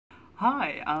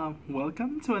Hi,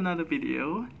 welcome to another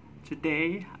video.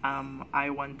 Today,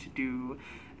 I want to do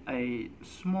a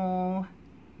small,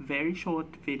 very short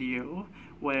video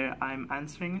where I'm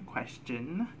answering a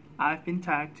question. I've been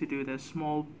tagged to do the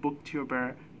small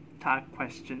Booktuber tag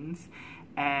questions,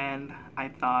 and I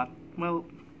thought, well,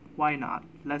 why not?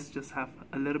 Let's just have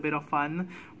a little bit of fun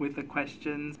with the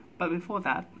questions. But before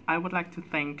that, I would like to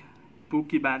thank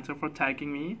Bookie Banter for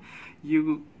tagging me.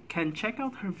 You can check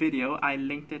out her video. I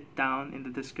linked it down in the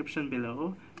description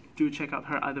below. Do check out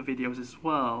her other videos as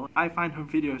well. I find her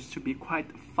videos to be quite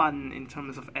fun in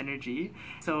terms of energy.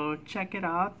 So check it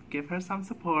out, give her some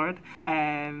support,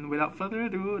 and without further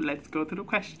ado, let's go to the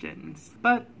questions.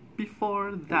 But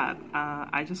before that,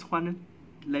 I just want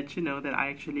to let you know that I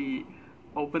actually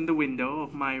opened the window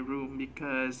of my room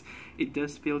because it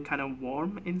does feel kind of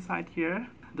warm inside here.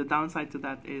 The downside to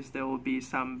that is there will be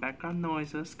some background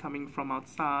noises coming from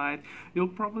outside. You'll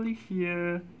probably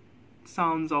hear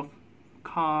sounds of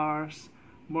cars,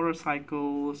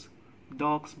 motorcycles,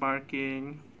 dogs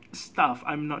barking, stuff,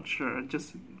 I'm not sure,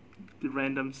 just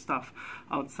random stuff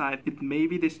outside. It may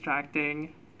be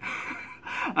distracting,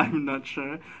 I'm not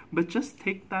sure, but just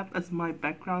take that as my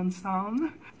background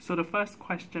sound. So the first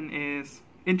question is,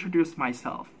 introduce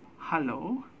myself.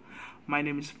 Hello, my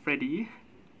name is Freddy.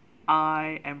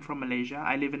 I am from Malaysia.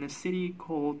 I live in a city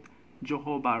called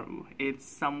Johor Bahru. It's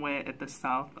somewhere at the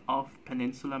south of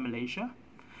Peninsula Malaysia.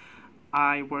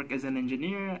 I work as an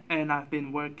engineer and I've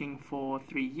been working for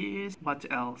 3 years. What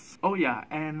else? Oh yeah,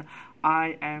 and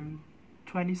I am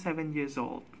 27 years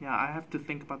old. Yeah, I have to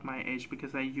think about my age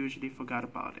because I usually forgot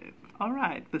about it.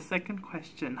 Alright, the second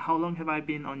question. How long have I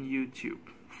been on YouTube?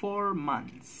 4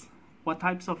 months. What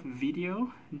types of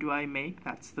video do I make?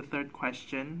 That's the third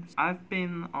question. I've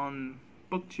been on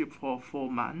Booktube for 4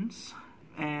 months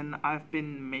and I've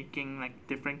been making like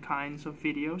different kinds of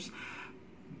videos,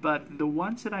 but the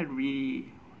ones that I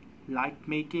really like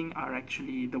making are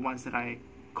actually the ones that I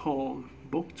call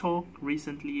book talk.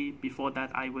 Recently, before that,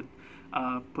 I would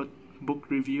put book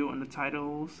review on the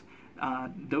titles.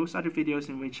 Those are the videos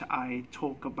in which I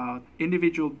talk about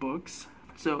individual books.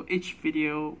 So each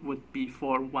video would be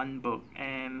for one book,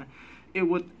 and it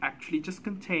would actually just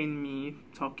contain me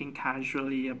talking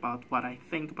casually about what I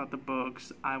think about the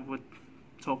books. I would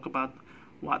talk about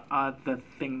what are the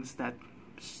things that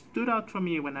stood out for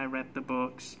me when I read the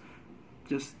books,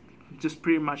 just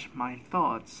pretty much my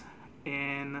thoughts.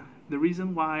 And the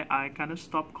reason why I kind of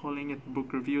stopped calling it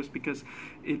book reviews because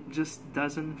it just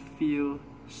doesn't feel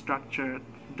structured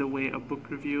the way a book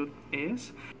review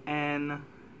is, and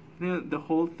the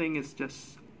whole thing is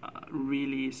just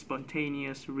really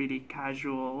spontaneous, really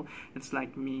casual. It's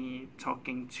like me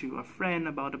talking to a friend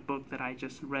about a book that I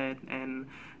just read and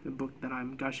the book that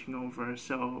I'm gushing over.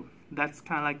 So that's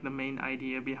kind of like the main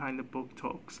idea behind the book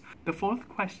talks. The fourth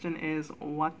question is,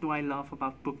 what do I love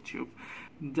about Booktube?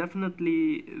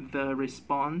 Definitely the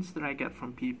response that I get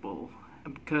from people.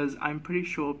 Because I'm pretty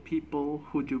sure people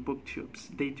who do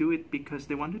booktubes, they do it because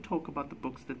they want to talk about the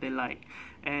books that they like.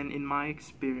 And in my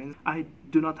experience, I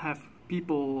do not have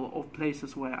people or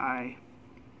places where I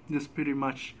just pretty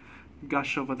much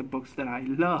gush over the books that I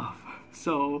love.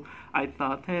 So I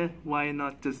thought, hey, why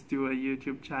not just do a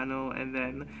YouTube channel and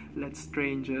then let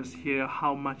strangers hear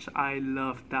how much I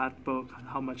love that book,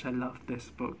 how much I love this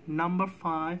book. Number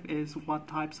 5 is, what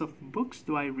types of books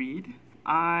do I read?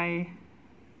 I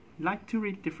like to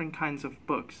read different kinds of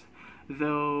books,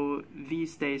 though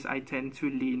these days I tend to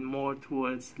lean more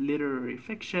towards literary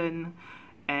fiction,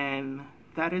 and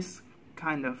that is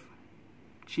kind of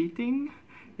cheating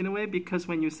in a way, because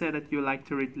when you say that you like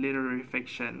to read literary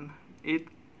fiction, it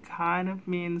kind of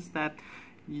means that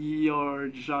your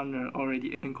genre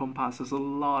already encompasses a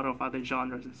lot of other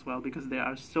genres as well, because there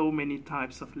are so many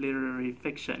types of literary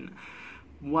fiction.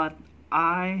 What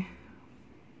I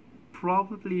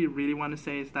probably really want to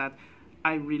say is that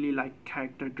I really like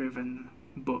character-driven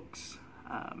books.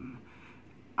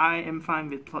 I am fine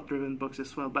with plot-driven books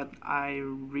as well, but I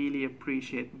really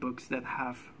appreciate books that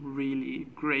have really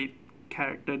great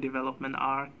character development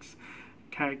arcs,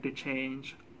 character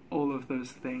change, all of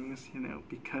those things, you know,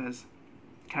 because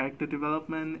character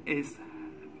development is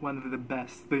one of the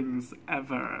best things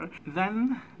ever.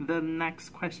 Then the next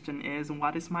question is,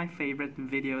 what is my favorite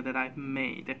video that I've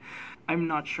made? I'm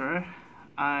not sure.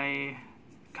 I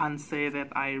can't say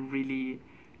that I really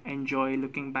enjoy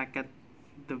looking back at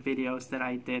the videos that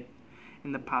I did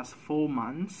in the past 4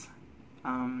 months.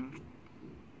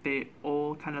 they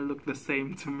all kind of look the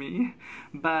same to me,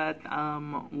 but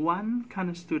one kind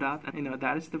of stood out, and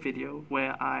that is the video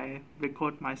where I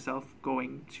record myself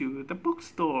going to the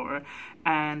bookstore,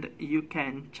 and you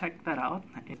can check that out.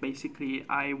 Basically,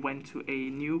 I went to a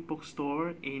new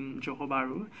bookstore in Johor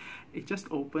Bahru. It just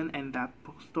opened, and that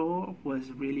bookstore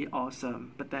was really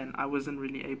awesome, but then I wasn't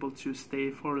really able to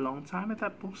stay for a long time at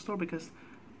that bookstore because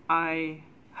I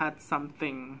had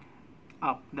something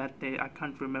up that day. I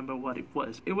can't remember what it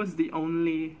was. It was the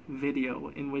only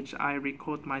video in which I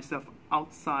record myself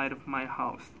outside of my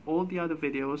house. All the other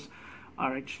videos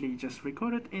are actually just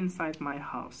recorded inside my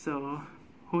house. So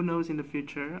who knows, in the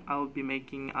future I'll be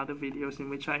making other videos in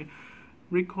which I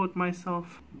record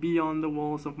myself beyond the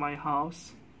walls of my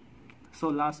house. So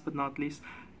last but not least,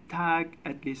 tag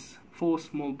at least 4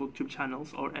 small booktube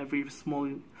channels, or every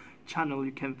small channel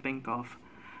you can think of.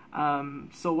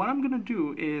 So what I'm gonna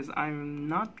do is I'm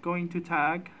not going to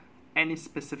tag any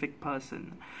specific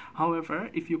person. However,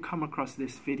 if you come across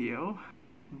this video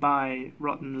by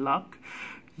rotten luck,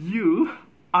 you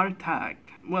are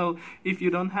tagged. Well, if you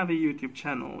don't have a YouTube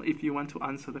channel, if you want to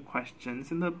answer the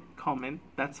questions in the comment,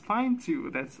 that's fine too.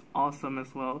 That's awesome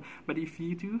as well. But if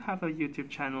you do have a YouTube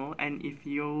channel, and if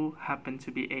you happen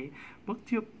to be a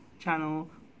Booktube channel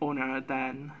owner,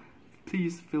 then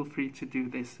please feel free to do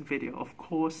this video. Of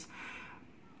course,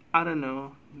 I don't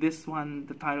know, this one,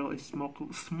 the title is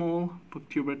small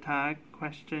booktuber tag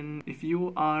question. If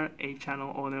you are a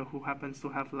channel owner who happens to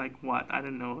have like what, I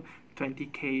don't know,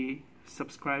 20k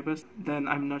subscribers, then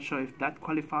I'm not sure if that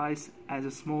qualifies as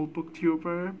a small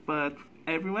booktuber, but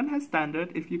everyone has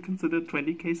standard. If you consider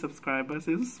 20k subscribers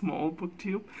as a small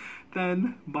booktube,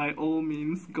 then by all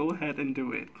means go ahead and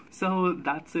do it. So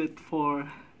that's it for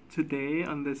today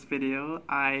on this video.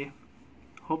 I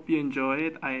hope you enjoy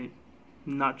it. I'm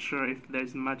not sure if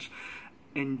there's much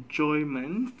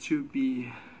enjoyment to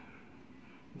be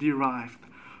derived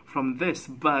from this,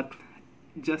 but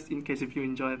just in case if you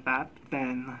enjoyed that,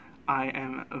 then I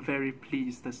am very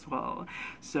pleased as well.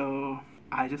 So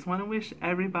I just want to wish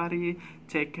everybody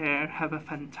take care, have a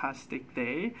fantastic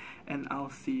day, and I'll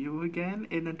see you again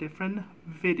in a different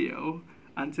video.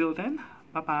 Until then,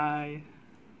 bye bye.